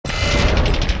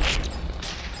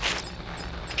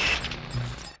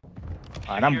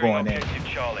Alright, I'm going in.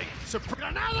 Charlie.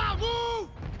 Granada, move!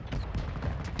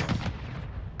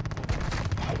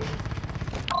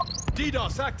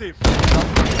 DDoS active.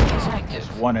 There's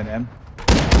one of them.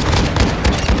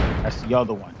 That's the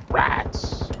other one.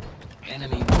 Rats.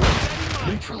 Enemy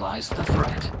neutralize the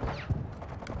threat.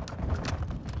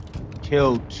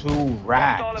 Killed 2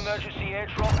 rats. Hostile emergency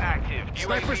airdrop active.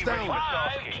 Snipers UAV down.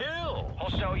 ready for kill.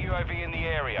 Hostile UAV in the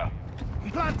area.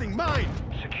 Planting mine.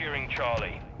 Securing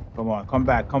Charlie. Come on, come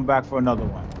back for another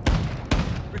one.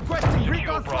 Requesting Secure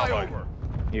recon Bravo. flyover.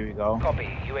 Here we go. Copy.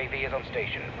 UAV is on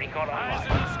station. Recon online. Eyes in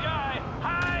the sky.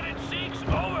 Hide and seeks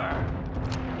over.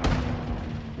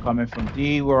 Coming from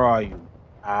D, where are you?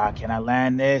 Can I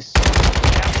land this?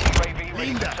 UAV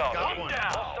ready Linda, for target. got one.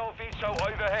 Hostile VTOL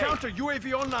overhead. Counter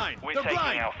UAV online. We're They're taking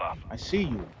blind. Alpha. I see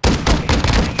you.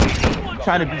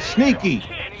 Trying to be sneaky.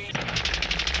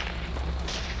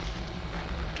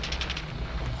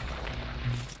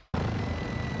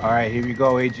 Alright, here we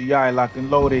go. AGI locked and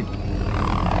loaded.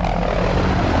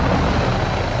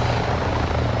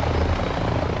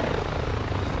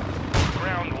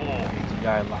 Ground war.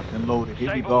 AGI locked and loaded. Here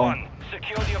we Sable go. 1.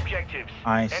 Secure the objectives.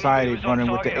 I ain't sighted, Enemy running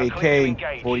on with the target are clear to AK.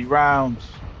 engage. 40 rounds.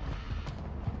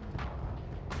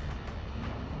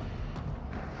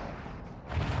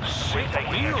 We're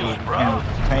taking Can Echo, bro. with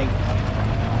this tank.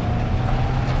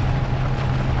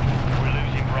 We're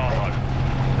losing Bravo.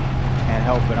 Can't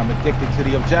help it. I'm addicted to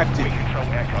the objective. We control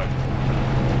Echo.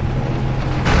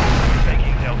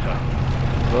 Taking Delta.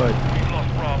 Good. We've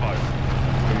lost Bravo.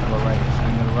 Here we go, right here.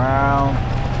 Swinging around.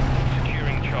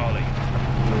 Securing Charlie.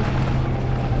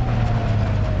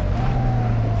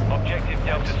 Objective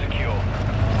Delta secure.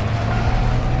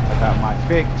 I got my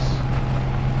fix.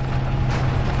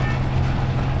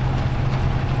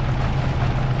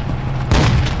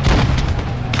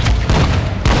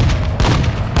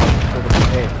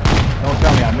 Hey, don't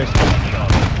tell me I missed it.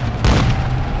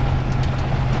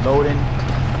 Loading.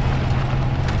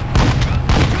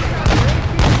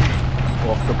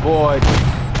 Off the board.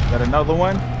 Is that another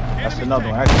one? That's another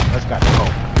one. That's got to go.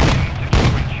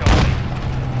 Securing Charlie.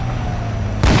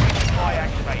 Fly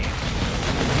activated.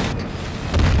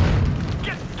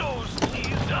 Get those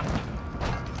keys up.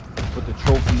 Put the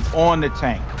trophy on the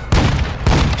tank.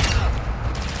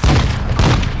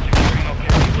 Securing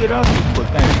objective. Get up. Look,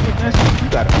 you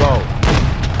gotta go.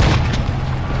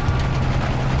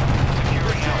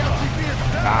 Securing Alpha.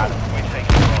 Got him. We're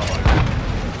taking Bravo.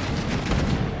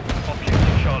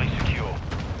 Objective Charlie secure.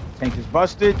 Tank is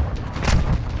busted.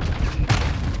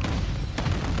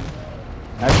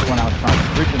 That's the one I was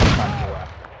originally trying to go out.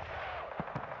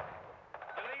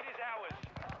 The lead is ours.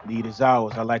 Lead is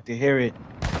ours. I like to hear it.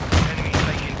 Enemy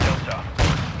taking Delta.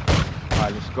 All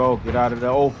right, let's go. Get out of the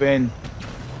open.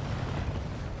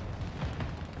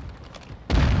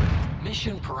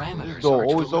 Mission parameters Door are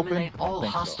to always open? eliminate all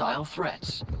Think so. hostile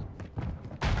threats.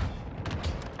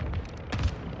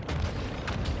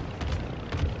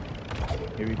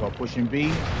 Here we go. Pushing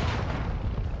B.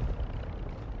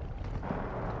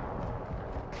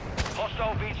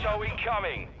 Hostile VTOL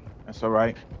incoming. That's all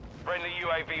right. Friendly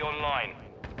UAV online.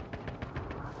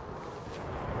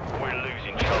 We're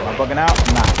losing Am I Charlie. bugging out?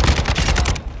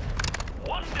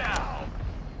 Nah. One down.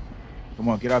 Come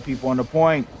on, get our people on the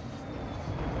point.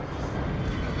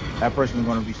 That person is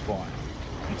going to respawn.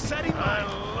 Setting I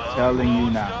mine. love Telling you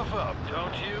blowing now. stuff up,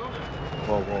 don't you?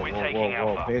 Whoa, whoa, We're whoa, taking whoa,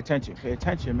 whoa. Alpha. Pay attention. Pay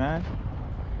attention, man.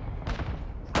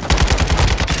 We've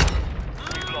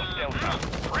lost Delta.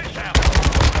 Press out.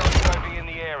 Hostile UAV in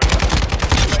the area.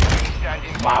 UAV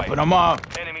standing by. Mopping them up.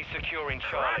 Enemy securing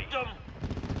Charlie.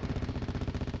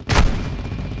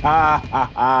 Ha, ha,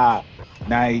 ha.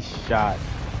 Nice shot.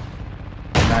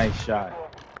 Nice shot.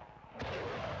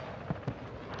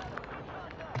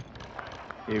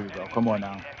 Here we go. Come on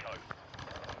now.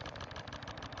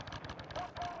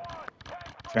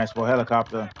 Transport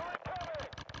helicopter.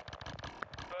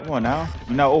 Come on now.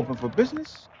 You're not open for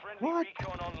business? Friendly What?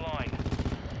 recon online.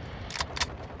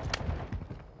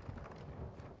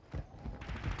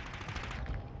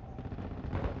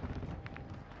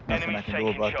 Nothing I Enemies can do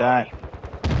taking about Charlie. that.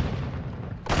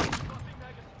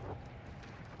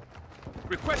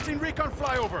 Requesting recon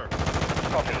flyover.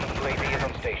 Copy. UAV is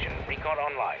on station. Recon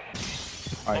online.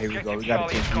 All right, here we go. We Objective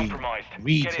gotta Charlie is take compromised.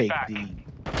 D. Get it Retake back. D.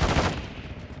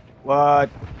 What?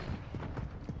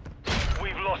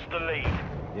 We've lost the lead.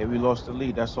 Yeah, we lost the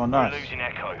lead. That's on We're us. losing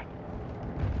Echo.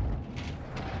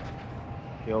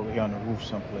 They're over here on the roof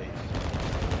someplace.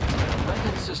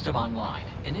 Weapon system online.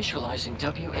 Initializing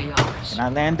WARs. Can I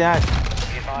land that?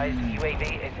 Be advised, UAV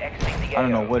is exiting the I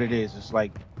don't know AO. what it is. It's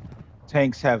like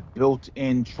tanks have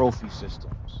built-in trophy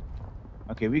systems.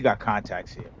 Okay, we got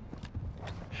contacts here.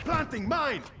 Planting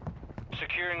mine.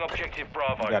 Securing objective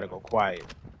Bravo. You gotta go quiet.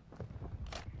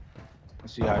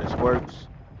 Let's see how this works.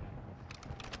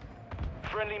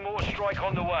 Friendly mortar strike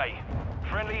on the way.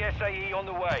 Friendly SAE on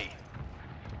the way.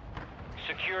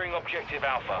 Securing objective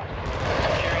Alpha.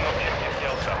 Securing objective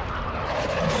Delta.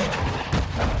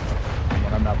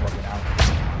 But I'm not bugging out.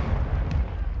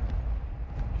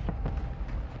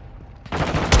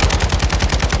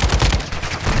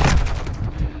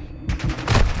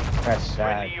 That's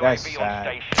sad. Friendly That's UAV on sad.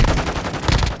 station.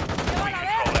 We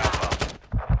control Alpha.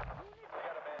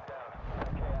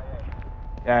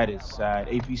 That is sad.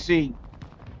 APC.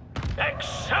 Enemy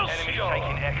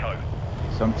taking Echo.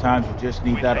 Sometimes you just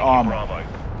need We're that taking armor. Bravo.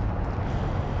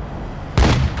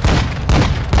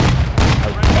 That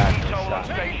was Friendly bad VTOL on shot.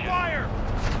 station. Fire.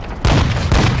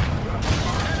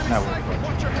 That was good.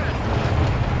 Watch your head.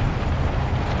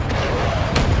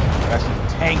 That's a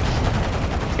tank.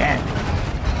 Damn.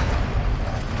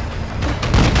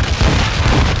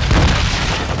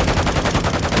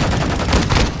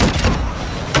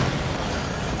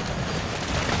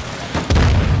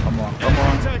 Come on, come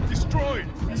on. Tank destroyed.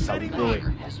 That's how we Setting do it. Fire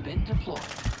has been deployed.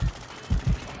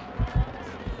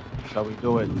 That's how we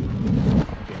do it.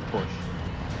 Getting pushed.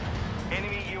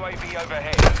 Enemy UAV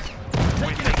overhead.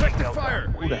 Taking effective fire.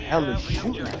 Who the hell is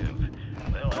shooting at me?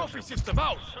 Trophy system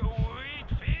out. Sweet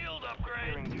field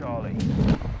upgrade. Securing Charlie.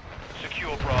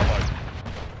 Secure Bravo.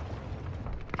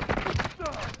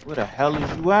 Where the hell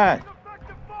is you at?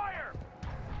 Effective fire.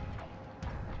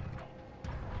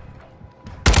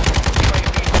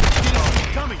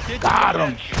 Coming. Got him.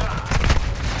 Enemy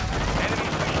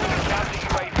pursuing counter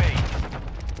UAV.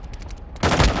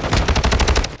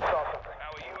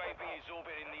 Our UAV is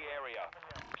orbiting the area.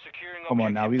 Securing Come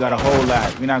on now, we objective got a whole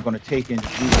lot. We're not gonna take in.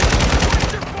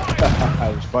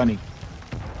 That was funny.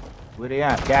 Where they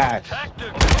at? Gas.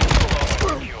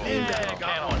 Yeah,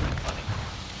 got one.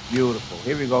 Beautiful.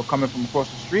 Here we go. Coming from across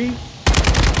the street.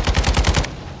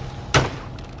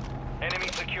 Enemy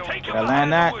secure. Did I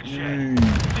land that?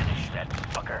 Finish that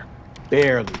fucker.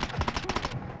 Barely.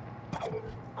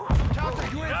 Counter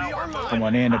UAV online. Come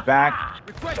on, in the back.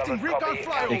 Requesting recon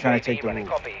flyover. They're trying to take the roof.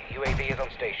 Copy. UAV is on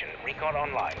station. Recon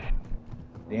online.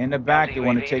 They're in the back. They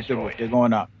want to take the roof. They're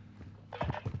going up.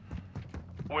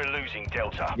 We're losing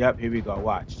Delta. Yep, here we go.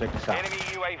 Watch. Check this out. Enemy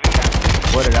UAV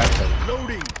active. What did I tell you?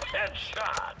 Loading.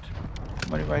 Headshot.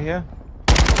 Somebody right here?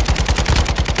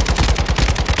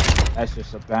 That's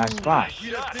just a bad spot.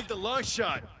 You just did the long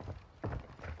shot.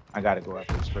 I gotta go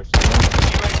after this person.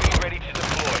 UAV ready to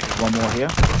deploy. One more here.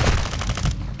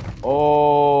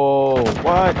 Oh,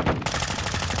 what?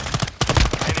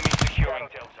 Enemy securing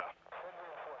Delta.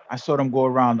 I saw them go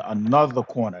around another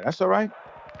corner. That's all right.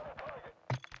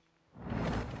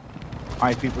 All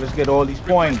right, people, let's get all these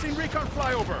points. Requesting recon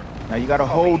flyover. Now you gotta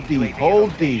hold D.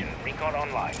 Hold D. Recon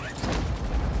online.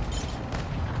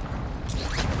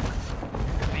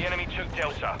 The enemy took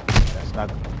Delta. That's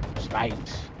not right.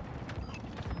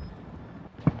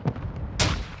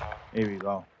 Here we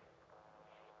go.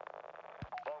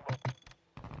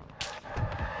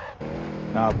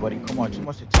 Nah, buddy, come on. Too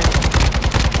much attention.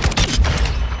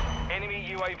 Enemy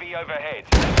UAV overhead.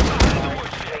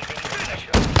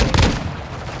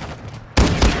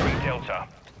 Securing Delta.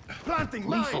 Planting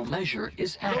Lethal mine. measure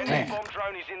is Enemy active. bomb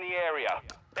drone is in the area.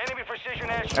 Enemy precision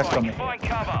That's airstrike. coming. Find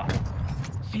cover.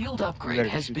 Field upgrade Better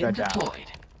has shoot been that down.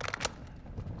 deployed.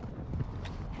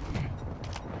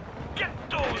 Get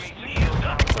those shields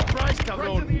up. Surprise,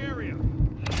 cabrón. In the area.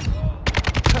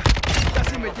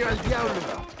 Casi me lleva el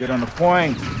diablo. Get on the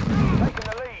point. Taking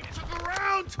the lead. Took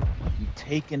around. You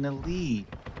taking the lead.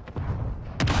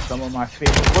 Some of my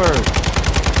favorite words.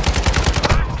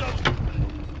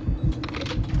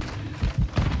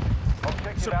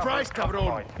 Surprise,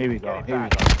 cabrón. Here we go. Here we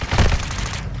go.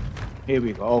 Here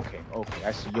we go. Okay. Okay.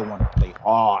 I see you want to play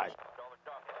hard.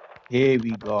 Here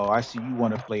we go. I see you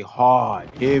want to play hard.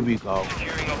 Here we go.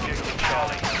 Securing objective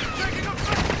Charlie. Taking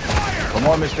effective fire. Come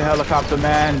on, Mr. Helicopter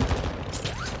Man.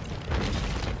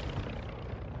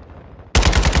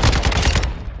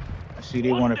 I see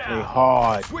they want to play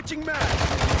hard. Switching mag.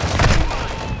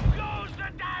 Goes the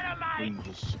dynamite.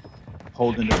 We just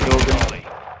holding the building. Charlie.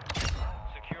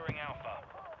 Securing Alpha.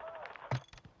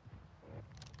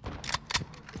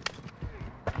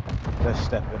 Let's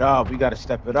step it up. We got to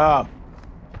step it up.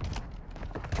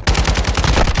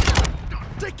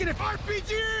 Taking it.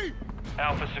 RPG.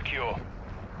 Alpha secure.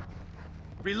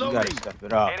 We got Reloading. to step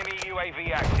it up. Enemy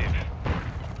UAV active.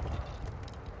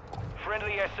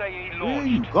 Friendly SAE Where are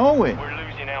you launched. going? We're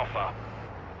losing Alpha.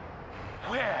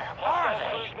 Where are they?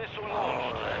 Cruise missile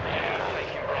launched.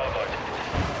 Taking Bravo.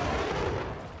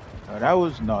 That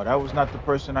was not the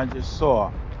person I just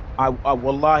saw.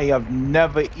 Wallahi, I've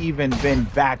never even been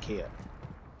back here.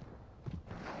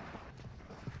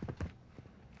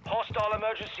 Hostile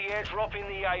emergency airdrop in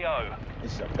the AO.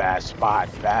 It's a bad spot.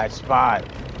 Bad spot.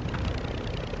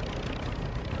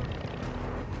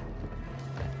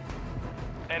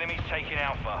 Enemies taking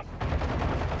Alpha.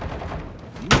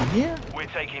 You here? We're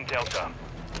taking Delta.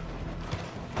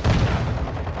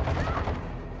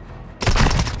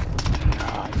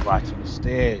 Ah, he's watching the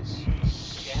stairs.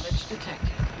 Damage detected.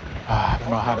 Ah, I don't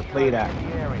know how to play that. In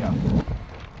the area.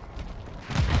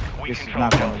 We This is control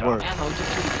not going to Delta. work. Ammo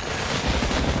depleted.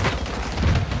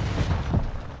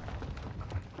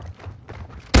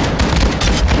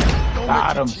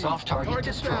 Got him. Soft target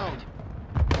destroyed.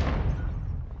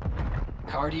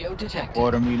 Cardio detected.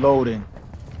 Boredom reloading.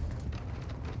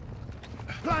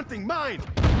 Planting mine.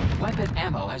 Weapon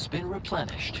ammo has been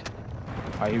replenished.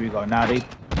 All right, here we go. Now they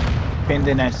pinned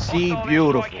in that C. Hostile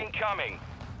Beautiful. airstrike incoming.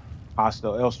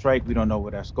 Hostile airstrike. We don't know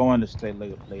where that's going. Let's lay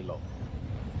low.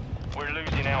 We're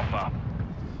losing Alpha.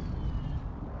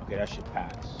 Okay, that should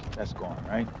pass. That's gone,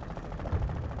 right?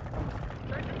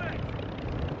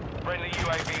 Friendly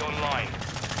UAV online.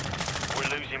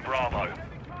 We're losing Bravo.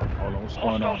 Hold on, what's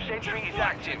going Hostile on here? sentry is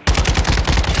active.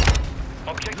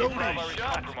 Objective Loading Bravo is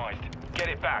shot. compromised. Get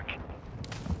it back.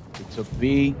 We took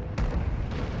B. The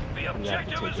We have to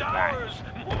objective take is it back. ours.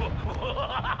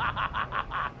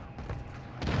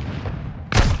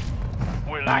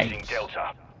 We're Nice. losing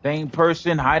Delta. Same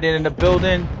person hiding in the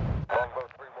building.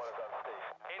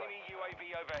 Enemy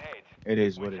UAV overhead. It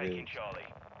is We're what it taking is. Charlie.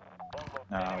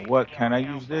 Now, what can I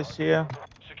use this here?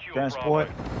 Secure Transport.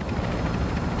 Bravo.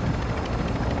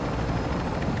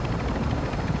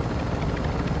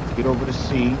 Let's get over to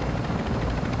C.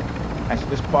 Actually,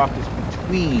 this park is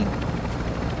between C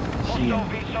Hostile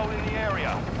and B. VSOL in the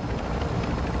area.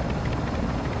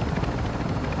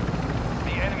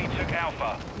 The enemy took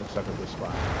Alpha. Looks like a good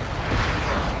spot.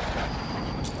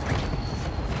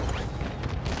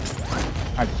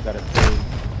 I just gotta say,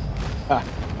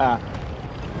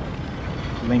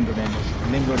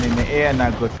 lingering in the air,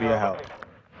 not good for your health.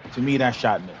 To me, that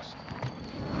shot missed.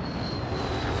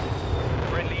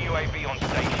 Friendly UAV on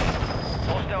station.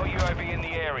 Hostile UAV in the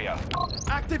area.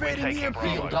 Activating We're taking EMP. Bravo.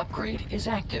 Field upgrade is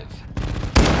active.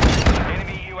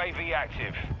 Enemy UAV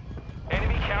active.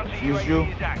 Enemy counter Excuse you?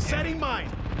 UAV is active. Setting mine.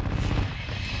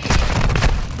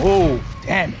 Oh,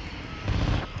 damn it.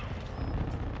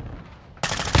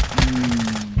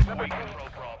 We control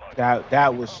Bravo.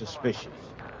 That was suspicious.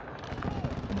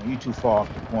 You too far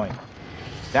off the point.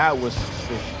 That was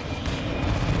suspicious.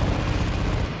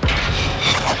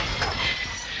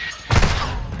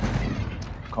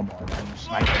 Come on, man, you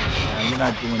sniping, man. You're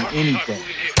not doing anything.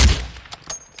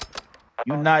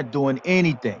 You're not doing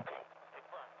anything.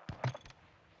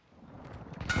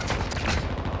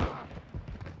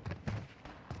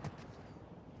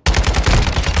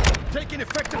 Taking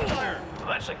effective fire.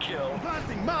 That's a kill.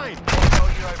 Planting mine. Hostile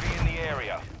UAV in the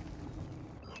area.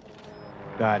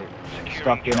 Got it.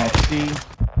 Stuck in that C.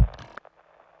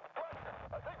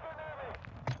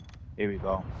 Here we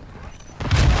go.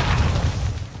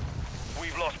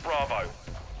 We've lost Bravo.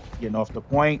 Getting off the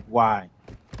point. Why?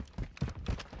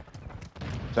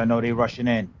 Because I know they rushing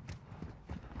in.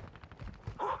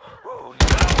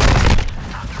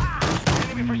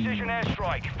 Enemy precision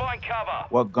airstrike. Find cover.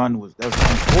 What gun was that? Was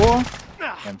M4?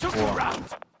 Took a M4. round.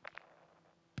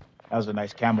 That was a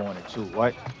nice camo on it too.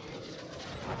 What?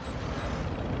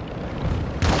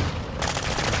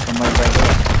 Somebody right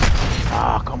here.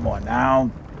 Ah, come on now.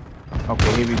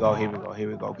 Okay, here we go. Here we go. Here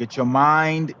we go. Get your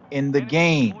mind in the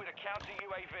game. Deployed a counter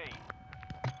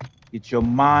UAV. Get your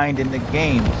mind in the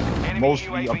game. It's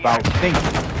mostly about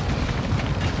thinking.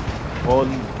 All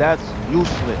these deaths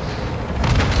useless.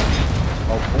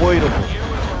 Avoidable. You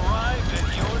have arrived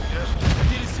at your destination.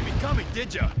 Didn't see me coming,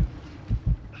 did ya?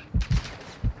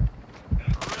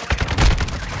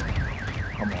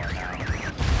 Come on now.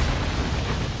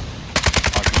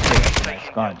 Oh, nice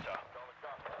gun.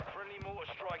 Friendly mortar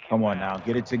strike Come on now.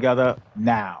 Get it together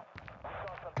now.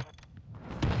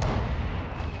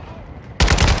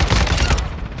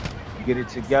 Get it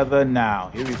together now.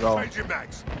 Here we go. Change your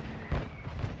mags.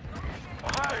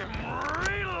 I'm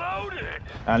reloaded.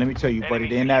 Now let me tell you, buddy,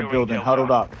 they're in that building,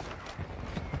 huddled up.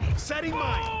 Setting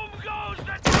mine. Boom goes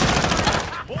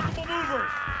the Multiple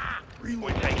movers.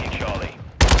 We're taking Charlie.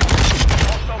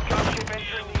 Hostile gunship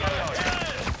entering the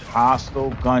AO.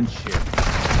 Hostile gunship.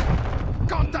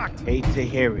 Contact. Hate to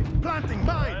hear it. Planting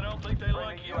mine. don't think they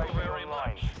like you very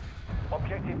much.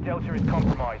 Objective Delta is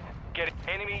compromised. Get it.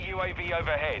 Enemy UAV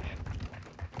overhead.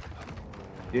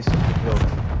 This is the building.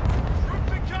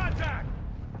 Troops in contact.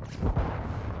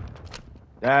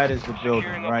 That is the building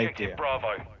Securing right objective there.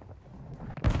 Bravo.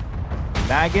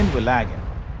 Lagging? We're lagging.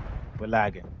 We're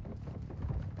lagging.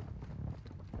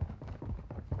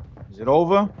 Is it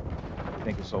over? I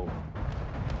think it's over.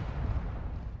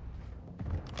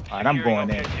 All right, I'm Securing going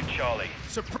in. objective Charlie.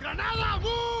 Granada,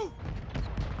 move!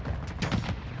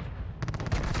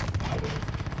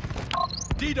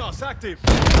 DDoS active.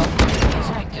 Upgrade is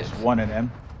active. One of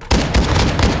them.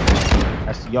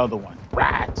 That's the other one.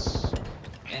 Rats.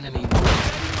 Enemy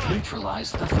movement.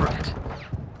 Neutralize the threat.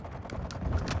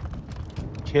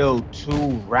 Killed 2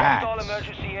 Hostile rats.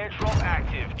 emergency airdrop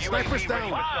active. Snipers UAV ready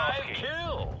down. for tasking.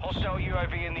 Hostile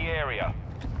UAV in the area.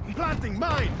 Planting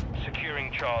mine.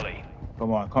 Securing Charlie.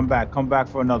 Come on, come back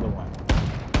for another one.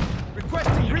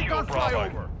 Requesting Secure recon Bravo.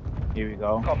 flyover. Here we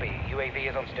go. Copy. UAV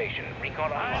is on station.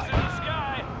 Recon Eyes in online. the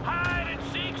sky. Hide and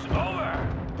seek's over.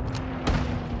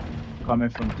 Coming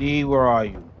from D, where are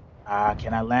you?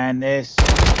 Can I land this?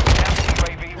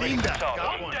 UAV ready Lean for that. Got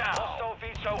tasking. one. Hostile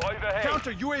VSO overhead.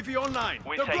 Counter UAV online.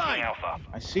 We're They're taking blind. Alpha.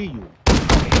 I see you.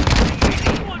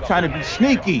 Trying to be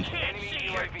sneaky. Enemy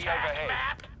UAV overhead.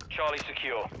 Charlie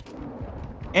secure.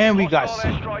 And we got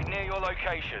Hostile C. airstrike near your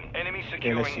location. Enemy Okay,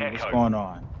 securing let's see what's Echo. going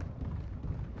on.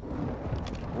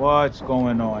 What's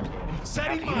going on here?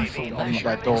 Setting mine. Leave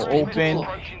that door open.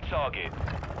 Approaching target.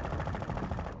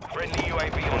 Friendly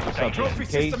UAV on What's up, station. Trophy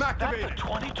just in case? system That's the activated.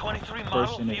 2023 model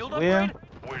Person is field where? upgrade?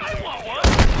 We're I want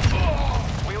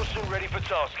one. Wilson ready for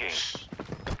tasking.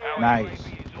 Our Nice.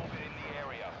 UAV is orbiting the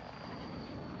area.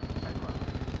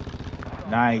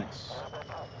 Nice.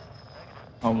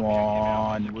 Come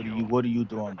on. What are you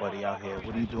doing, buddy, out here?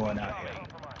 What are you doing out here?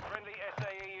 Friendly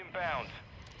SAE inbound.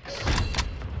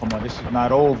 Come on, this is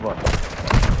not over.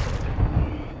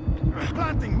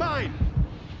 Planting mine.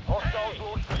 Hostiles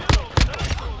launched the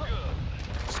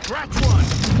Scratch one.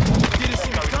 Didn't see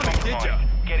me coming, did ya?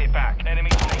 Get it back. Enemy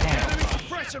Enemy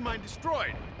suppression mine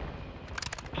destroyed.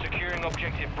 securing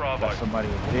objective Bravo. Got somebody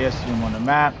over there. See him on the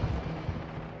map.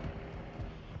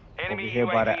 Over Enemy here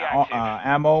by the UAV active.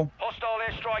 ammo. Hostile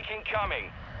airstrike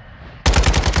incoming.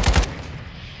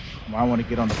 I want to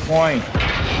get on the point.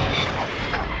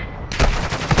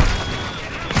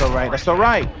 That's all right. That's all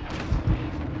right.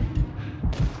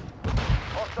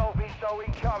 Hostile VSO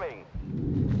incoming.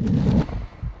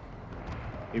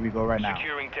 Here we go right now.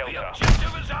 Securing The Delta.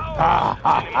 objective is ours. Ha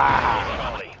ha Enemy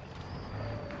ha. Charlie.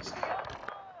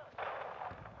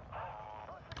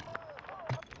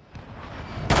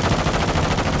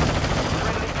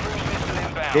 Friendly cruise missile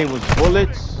inbound. They was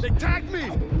bullets. They tagged me.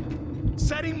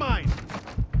 Setting mine.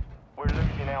 We're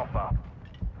losing Alpha.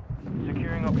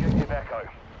 Securing objective Echo.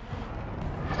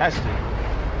 That's it.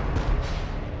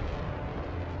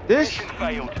 This Mission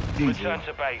failed. DJ. Return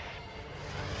to base.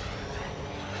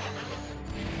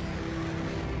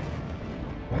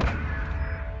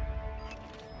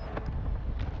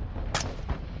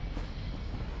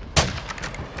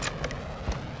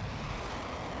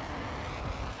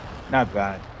 Not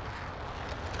bad.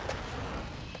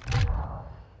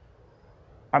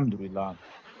 Alhamdulillah.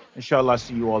 Inshallah,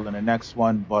 see you all in the next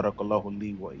one. Barakallahu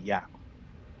li wa iyyakum.